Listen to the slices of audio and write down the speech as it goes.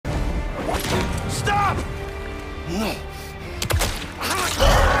Stop! No.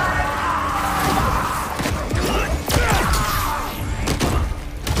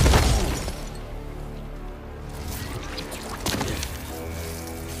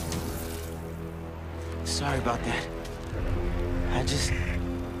 Sorry about that.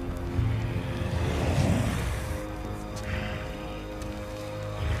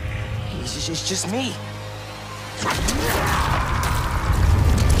 It's just me.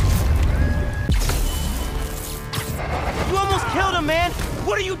 You almost killed him, man!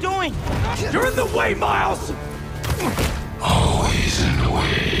 What are you doing? You're in the way, Miles! Always in the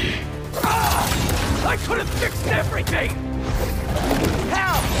way. I could have fixed everything!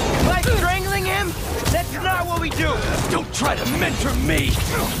 How? By strangling him? That's not what we do! Don't try to mentor me!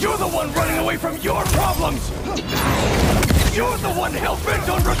 You're the one running away from your problems! You're the one hell-bent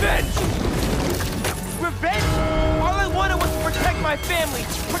on revenge! Revenge? All I wanted was to protect my family!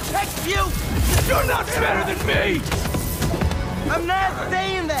 Protect you! You're not better than me! I'm not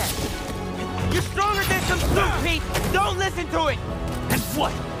saying that! You're stronger than some soup, Pete! Don't listen to it! And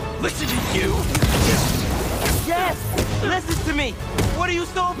what? Listen to you? Yes! Listen to me! What are you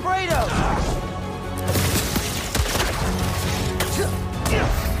so afraid of?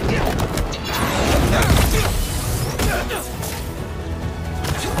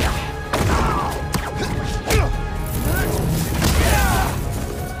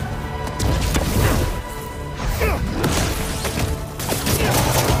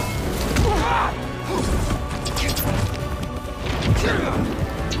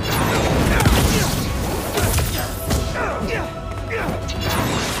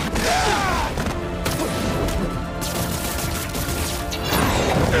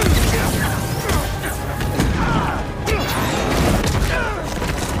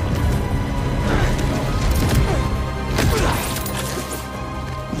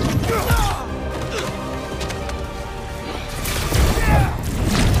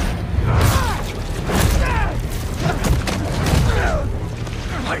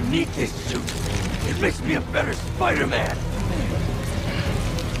 I need this suit. It makes me a better Spider-Man.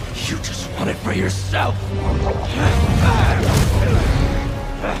 You just want it for yourself.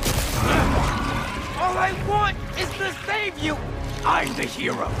 All I want is to save you. I'm the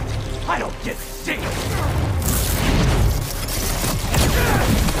hero. I don't get saved.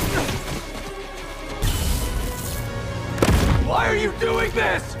 Why are you doing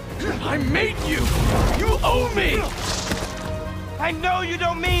this? I made you. You owe me. I know you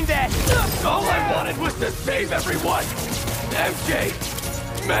don't mean that! All I wanted was to save everyone! MJ!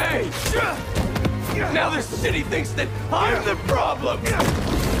 May! Now this city thinks that I'm the problem! Think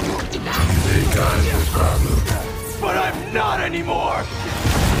I'm the problem. But I'm not anymore!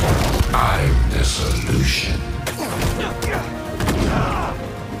 I'm the solution.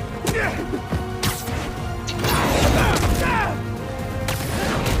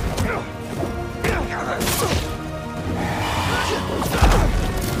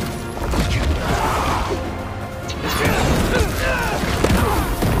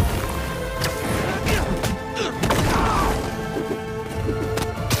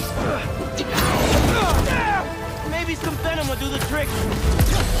 Maybe some venom will do the trick.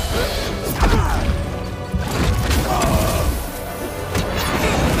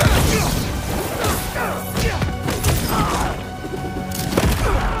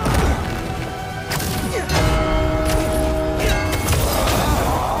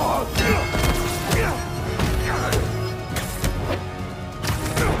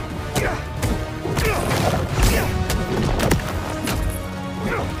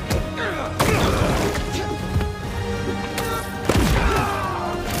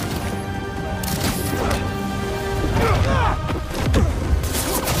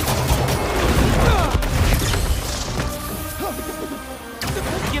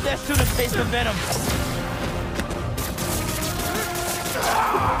 Give that suit a taste of venom.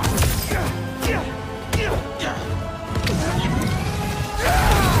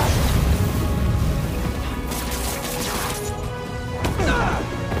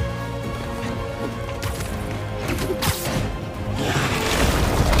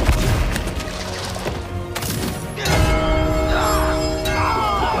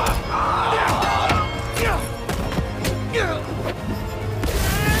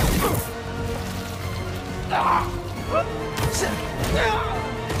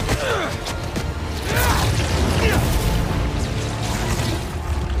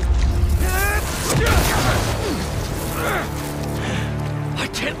 I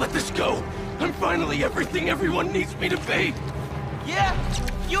can't let this go. I'm finally everything everyone needs me to be. Yeah?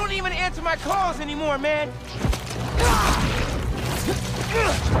 You don't even answer my calls anymore, man.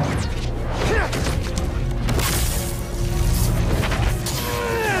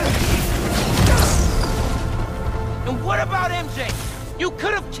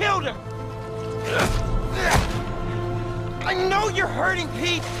 hurting,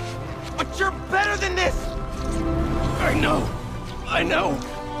 Pete! But you're better than this! I know,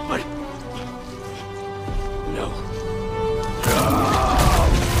 but... No.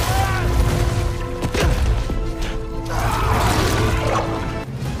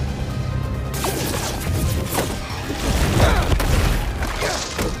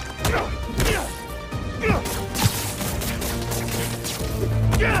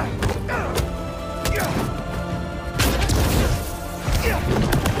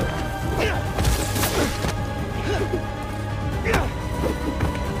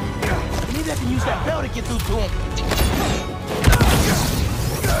 Maybe I can use that bell to get through to him.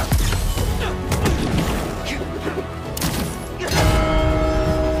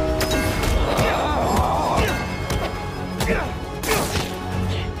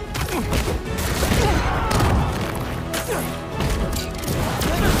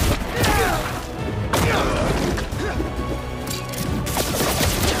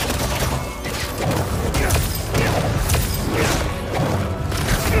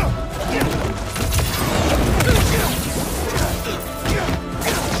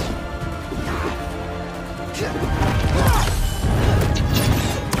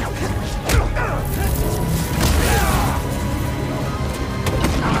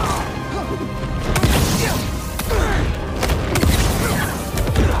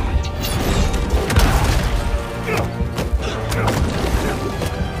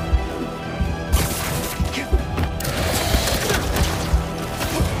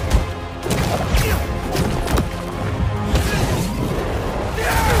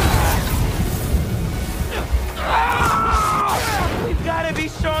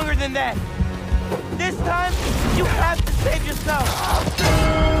 Than that. This time, you have to save yourself.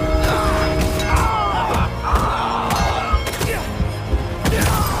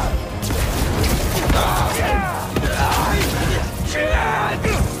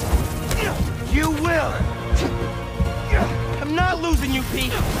 You will. I'm not losing you,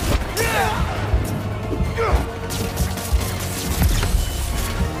 Pete.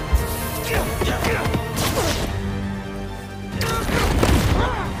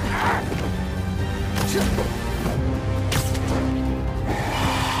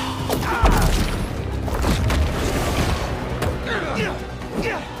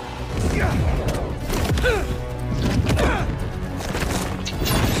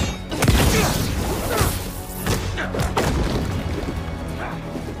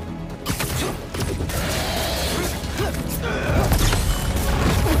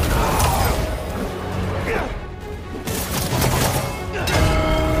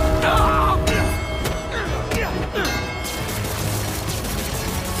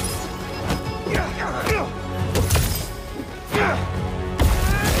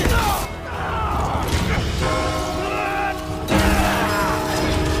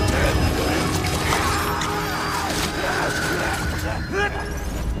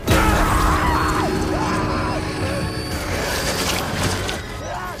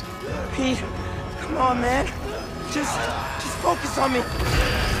 Pete, come on, man. Just focus on me.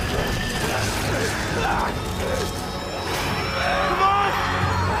 Come on!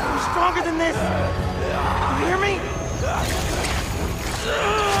 I'm stronger than this. You hear me?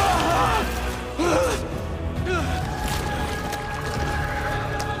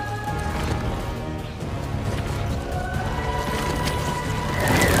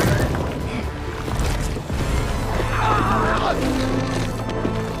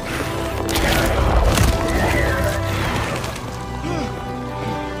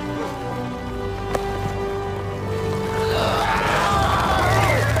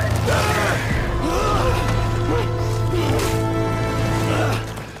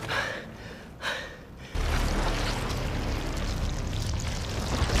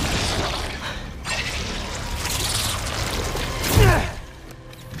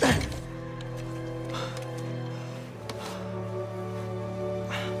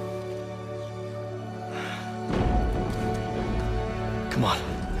 Come on,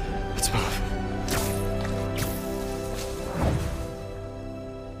 let's move.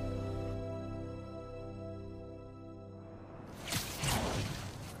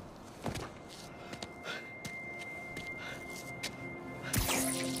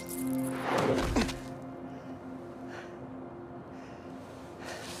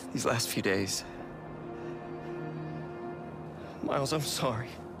 These last few days... Miles, I'm sorry.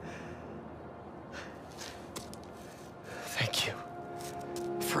 Thank you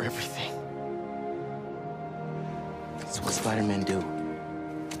for everything. It's what Spider-Man do.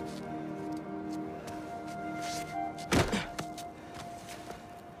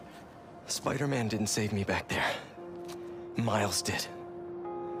 Spider-Man didn't save me back there. Miles did.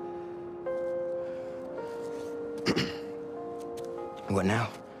 What now?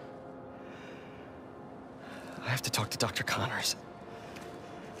 I have to talk to Dr. Connors.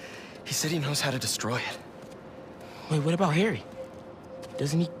 He said he knows how to destroy it. Wait, what about Harry?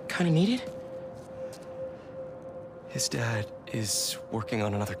 Doesn't he kind of need it? His dad is working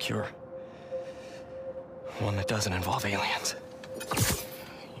on another cure. One that doesn't involve aliens.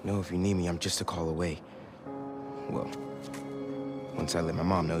 You know, if you need me, I'm just a call away. Well, once I let my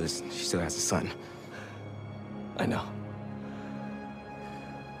mom know this, she still has a son. I know.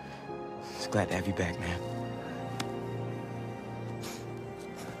 Just glad to have you back, man.